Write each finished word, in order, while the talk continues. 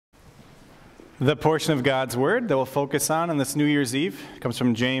The portion of God's Word that we'll focus on this New Year's Eve comes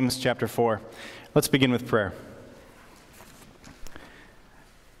from James chapter 4. Let's begin with prayer.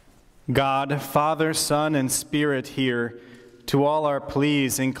 God, Father, Son, and Spirit, hear. To all our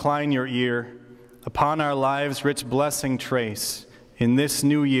pleas, incline your ear. Upon our lives, rich blessing trace in this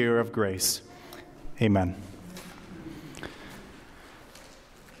new year of grace. Amen.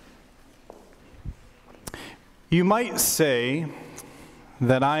 You might say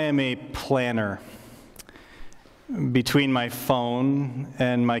that I am a planner. Between my phone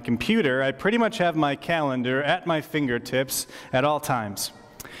and my computer, I pretty much have my calendar at my fingertips at all times.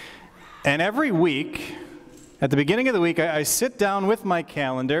 And every week, at the beginning of the week, I sit down with my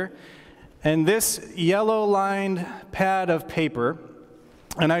calendar and this yellow-lined pad of paper,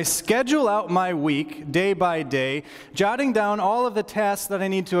 and I schedule out my week day by day, jotting down all of the tasks that I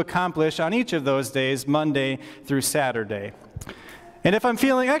need to accomplish on each of those days, Monday through Saturday. And if I'm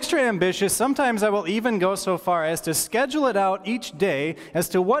feeling extra ambitious, sometimes I will even go so far as to schedule it out each day as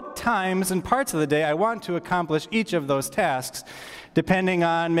to what times and parts of the day I want to accomplish each of those tasks, depending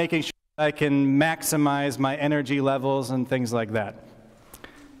on making sure I can maximize my energy levels and things like that.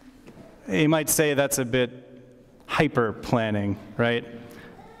 You might say that's a bit hyper-planning, right?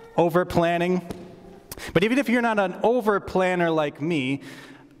 Over-planning. But even if you're not an over-planner like me,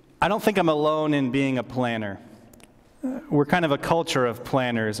 I don't think I'm alone in being a planner. We're kind of a culture of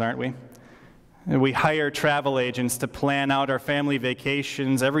planners, aren't we? We hire travel agents to plan out our family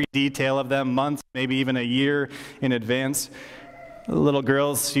vacations, every detail of them, months, maybe even a year in advance. Little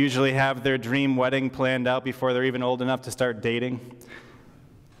girls usually have their dream wedding planned out before they're even old enough to start dating.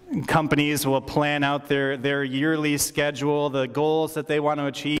 Companies will plan out their yearly schedule, the goals that they want to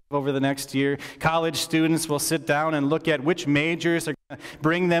achieve over the next year. College students will sit down and look at which majors are going to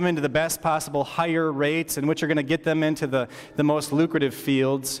bring them into the best possible higher rates and which are going to get them into the most lucrative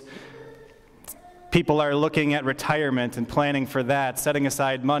fields. People are looking at retirement and planning for that, setting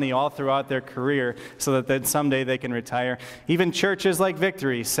aside money all throughout their career so that then someday they can retire. Even churches like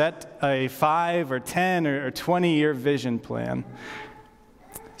Victory set a 5 or 10 or 20-year vision plan.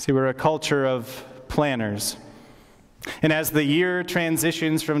 See, we're a culture of planners. And as the year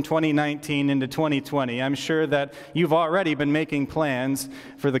transitions from 2019 into 2020, I'm sure that you've already been making plans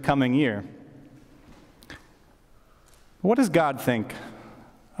for the coming year. What does God think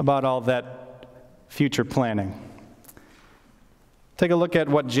about all that future planning? Take a look at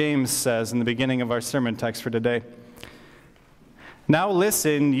what James says in the beginning of our sermon text for today. Now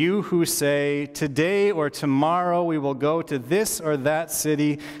listen, you who say, today or tomorrow we will go to this or that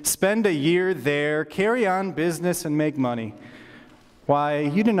city, spend a year there, carry on business and make money. Why,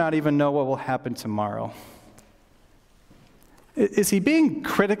 you do not even know what will happen tomorrow. Is he being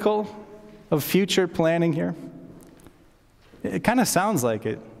critical of future planning here? It kind of sounds like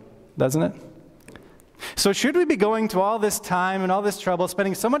it, doesn't it? So should we be going to all this time and all this trouble,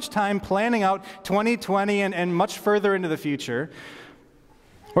 spending so much time planning out 2020 and much further into the future?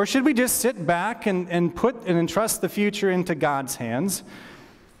 Or should we just sit back and entrust the future into God's hands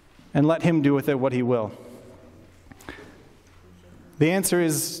and let him do with it what he will? The answer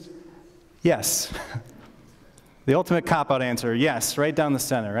is yes. The ultimate cop-out answer, yes, right down the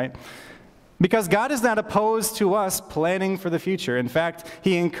center, right? Because God is not opposed to us planning for the future. In fact,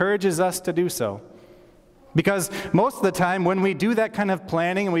 he encourages us to do so. Because most of the time when we do that kind of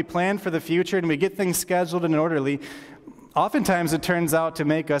planning and we plan for the future and we get things scheduled and orderly, oftentimes it turns out to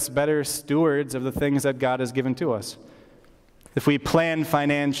make us better stewards of the things that God has given to us. If we plan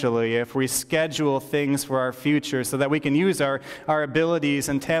financially, if we schedule things for our future so that we can use our abilities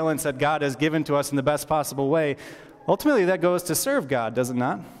and talents that God has given to us in the best possible way, ultimately that goes to serve God, does it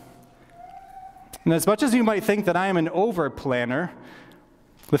not? And as much as you might think that I am an over-planner,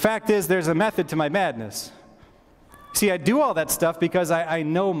 the fact is there's a method to my madness. See, I do all that stuff because I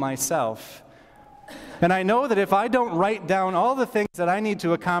know myself. And I know that if I don't write down all the things that I need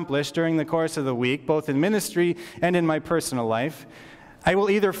to accomplish during the course of the week, both in ministry and in my personal life, I will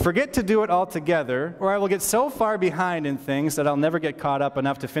either forget to do it altogether, or I will get so far behind in things that I'll never get caught up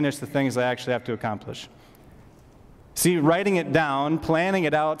enough to finish the things I actually have to accomplish. See, writing it down, planning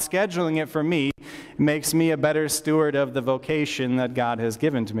it out, scheduling it for me makes me a better steward of the vocation that God has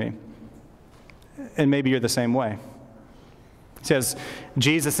given to me. And maybe you're the same way. It says,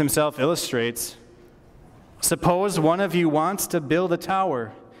 Jesus himself illustrates, suppose one of you wants to build a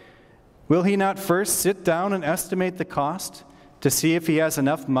tower. Will he not first sit down and estimate the cost to see if he has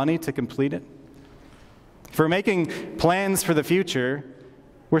enough money to complete it? If we're making plans for the future,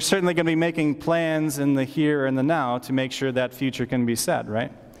 we're certainly going to be making plans in the here and the now to make sure that future can be set,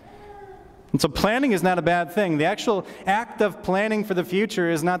 right? And so planning is not a bad thing. The actual act of planning for the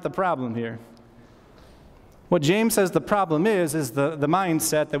future is not the problem here. What James says the problem is the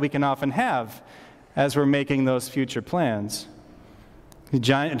mindset that we can often have as we're making those future plans.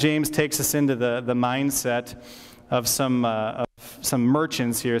 James takes us into the mindset of some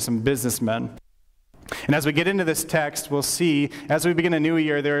merchants here, some businessmen. And as we get into this text, we'll see, as we begin a new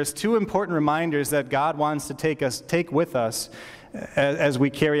year, there's two important reminders that God wants to take with us as we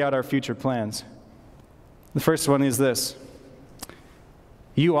carry out our future plans. The first one is this: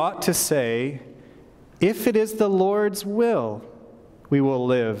 you ought to say, if it is the Lord's will, we will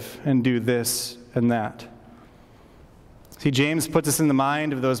live and do this and that. See, James puts us in the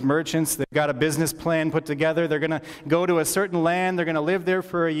mind of those merchants. They've got a business plan put together. They're going to go to a certain land. They're going to live there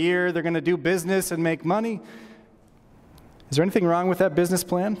for a year. They're going to do business and make money. Is there anything wrong with that business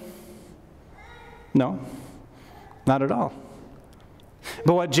plan? No, not at all.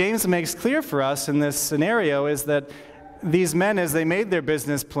 But what James makes clear for us in this scenario is that these men, as they made their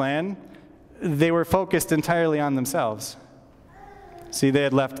business plan, they were focused entirely on themselves. See, they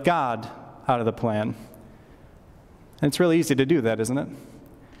had left God out of the plan. And it's really easy to do that, isn't it?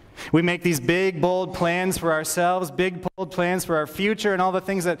 We make these big, bold plans for ourselves, big, bold plans for our future and all the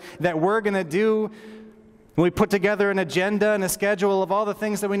things that we're going to do. We put together an agenda and a schedule of all the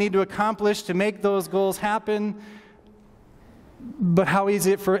things that we need to accomplish to make those goals happen. But how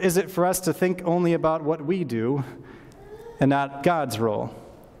easy is it for us to think only about what we do and not God's role?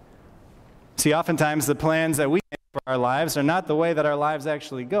 See, oftentimes the plans that we make for our lives are not the way that our lives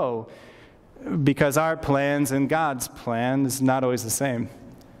actually go, because our plans and God's plan is not always the same.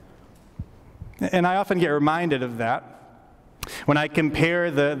 And I often get reminded of that when I compare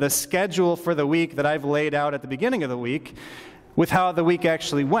the schedule for the week that I've laid out at the beginning of the week with how the week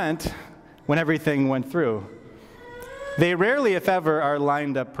actually went when everything went through. They rarely, if ever, are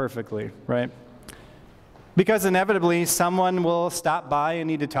lined up perfectly, right? Because inevitably someone will stop by and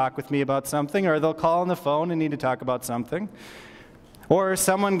need to talk with me about something, or they'll call on the phone and need to talk about something. Or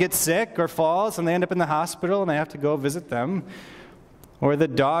someone gets sick or falls and they end up in the hospital and I have to go visit them. Or the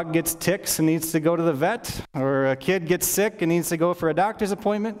dog gets ticks and needs to go to the vet. Or a kid gets sick and needs to go for a doctor's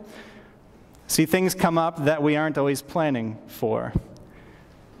appointment. See, things come up that we aren't always planning for.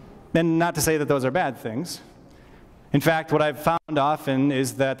 And not to say that those are bad things. In fact, what I've found often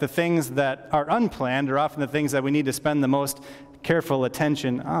is that the things that are unplanned are often the things that we need to spend the most careful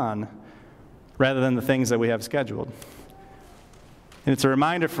attention on, rather than the things that we have scheduled. And it's a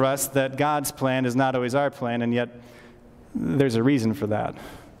reminder for us that God's plan is not always our plan, and yet there's a reason for that.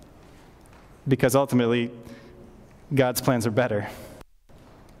 Because ultimately, God's plans are better.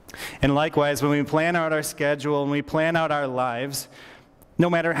 And likewise, when we plan out our schedule and we plan out our lives, no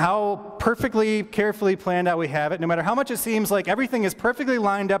matter how perfectly, carefully planned out we have it, no matter how much it seems like everything is perfectly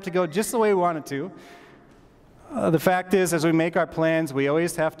lined up to go just the way we want it to, the fact is, as we make our plans, we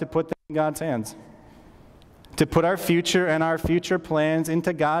always have to put them in God's hands. To put our future and our future plans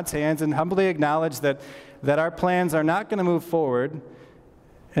into God's hands and humbly acknowledge that our plans are not going to move forward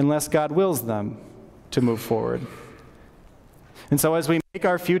unless God wills them to move forward. And so as we make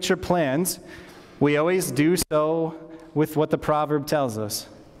our future plans, we always do so with what the proverb tells us.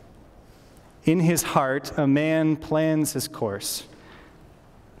 In his heart, a man plans his course,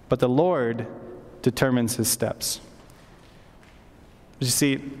 but the Lord determines his steps. You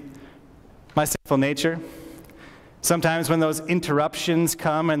see, my sinful nature, sometimes when those interruptions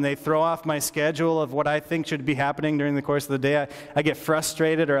come and they throw off my schedule of what I think should be happening during the course of the day, I get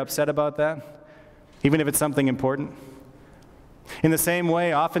frustrated or upset about that, even if it's something important. In the same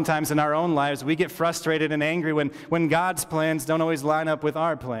way, oftentimes in our own lives, we get frustrated and angry when God's plans don't always line up with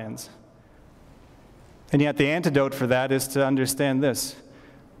our plans. And yet the antidote for that is to understand this.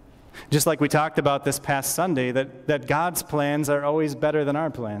 Just like we talked about this past Sunday, that God's plans are always better than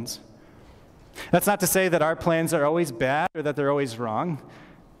our plans. That's not to say that our plans are always bad or that they're always wrong,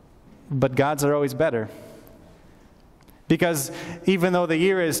 but God's are always better. Because even though the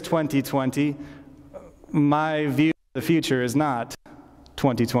year is 2020, my view the future is not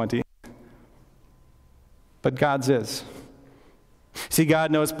 2020, but God's is. See,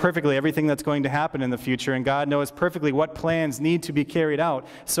 God knows perfectly everything that's going to happen in the future, and God knows perfectly what plans need to be carried out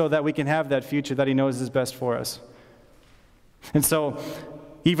so that we can have that future that he knows is best for us. And so,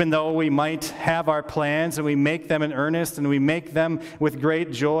 even though we might have our plans and we make them in earnest and we make them with great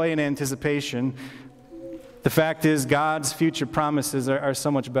joy and anticipation, the fact is God's future promises are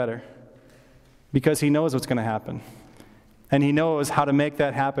so much better because he knows what's going to happen. And he knows how to make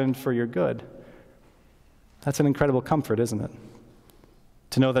that happen for your good. That's an incredible comfort, isn't it?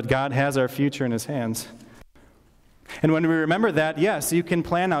 To know that God has our future in his hands. And when we remember that, yes, you can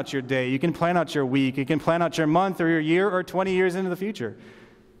plan out your day, you can plan out your week, you can plan out your month or your year or 20 years into the future.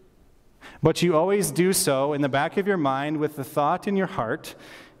 But you always do so in the back of your mind with the thought in your heart,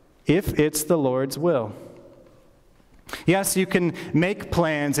 if it's the Lord's will. Yes, you can make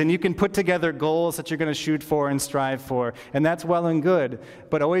plans and you can put together goals that you're going to shoot for and strive for, and that's well and good.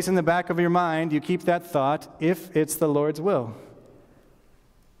 But always in the back of your mind, you keep that thought, if it's the Lord's will.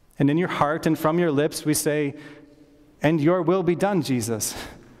 And in your heart and from your lips, we say, and your will be done, Jesus,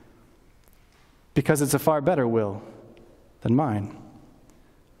 because it's a far better will than mine.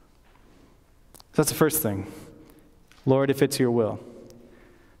 So that's the first thing. Lord, if it's your will.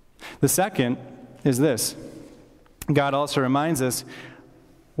 The second is this. God also reminds us,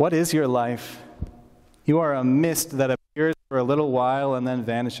 what is your life? You are a mist that appears for a little while and then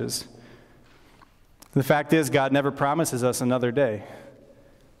vanishes. The fact is, God never promises us another day.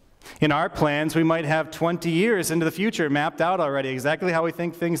 In our plans, we might have 20 years into the future mapped out already, exactly how we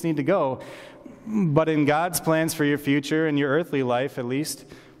think things need to go. But in God's plans for your future and your earthly life, at least,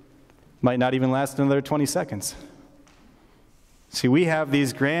 might not even last another 20 seconds. See, we have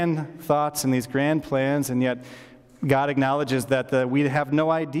these grand thoughts and these grand plans, and yet God acknowledges that we have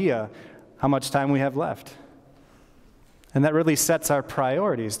no idea how much time we have left. And that really sets our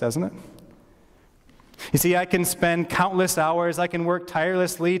priorities, doesn't it? You see, I can spend countless hours, I can work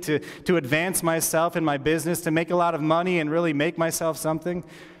tirelessly to advance myself in my business, to make a lot of money and really make myself something.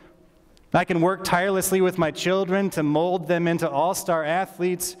 I can work tirelessly with my children to mold them into all-star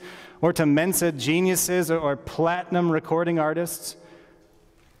athletes or to Mensa geniuses or platinum recording artists.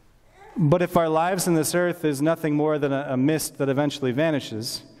 But if our lives in this earth is nothing more than a mist that eventually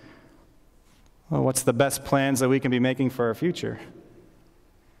vanishes, well, what's the best plans that we can be making for our future?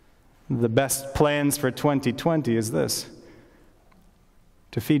 The best plans for 2020 is this: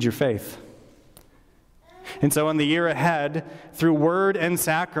 to feed your faith. And so in the year ahead, through word and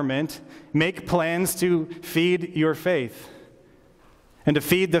sacrament, make plans to feed your faith, and to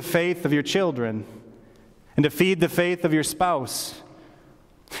feed the faith of your children, and to feed the faith of your spouse,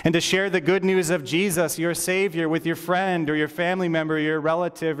 and to share the good news of Jesus, your Savior, with your friend or your family member, your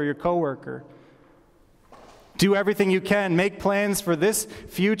relative or your coworker. Do everything you can. Make plans for this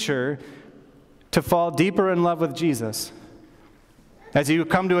future to fall deeper in love with Jesus as you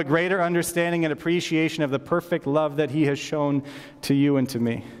come to a greater understanding and appreciation of the perfect love that He has shown to you and to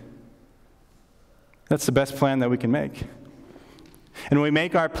me. That's the best plan that we can make. And when we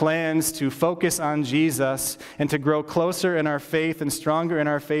make our plans to focus on Jesus and to grow closer in our faith and stronger in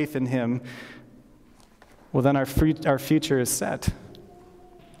our faith in Him, well, then our future is set.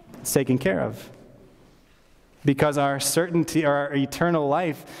 It's taken care of. Because our certainty, our eternal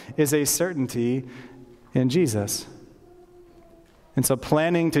life is a certainty in Jesus. And so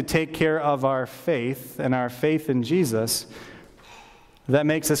planning to take care of our faith and our faith in Jesus, that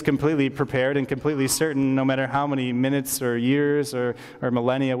makes us completely prepared and completely certain no matter how many minutes or years or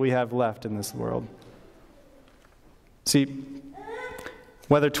millennia we have left in this world. See,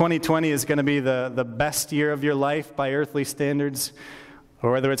 whether 2020 is going to be the best year of your life by earthly standards,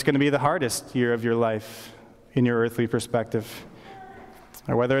 or whether it's going to be the hardest year of your life in your earthly perspective,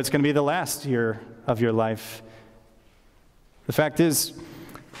 or whether it's going to be the last year of your life, the fact is,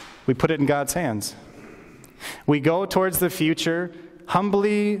 we put it in God's hands. We go towards the future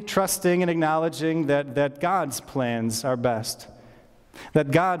humbly trusting and acknowledging that God's plans are best,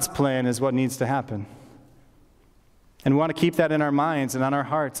 that God's plan is what needs to happen. And we want to keep that in our minds and on our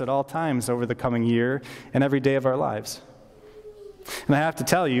hearts at all times over the coming year and every day of our lives. And I have to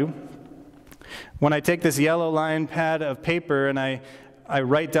tell you, when I take this yellow line pad of paper and I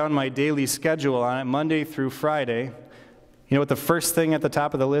write down my daily schedule on it, Monday through Friday, you know what the first thing at the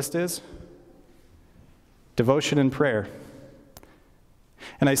top of the list is? Devotion and prayer.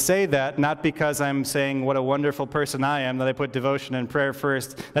 And I say that not because I'm saying what a wonderful person I am that I put devotion and prayer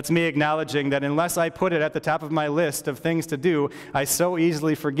first. That's me acknowledging that unless I put it at the top of my list of things to do, I so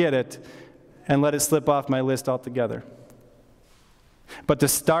easily forget it and let it slip off my list altogether. But to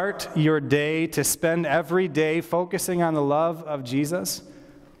start your day, to spend every day focusing on the love of Jesus,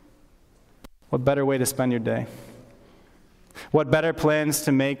 what better way to spend your day? What better plans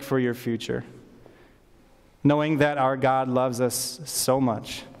to make for your future? Knowing that our God loves us so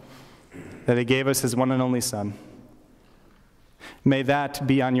much that He gave us His one and only Son. May that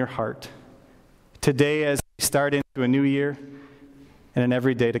be on your heart today as we start into a new year and in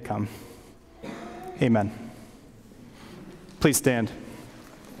every day to come. Amen. Please stand.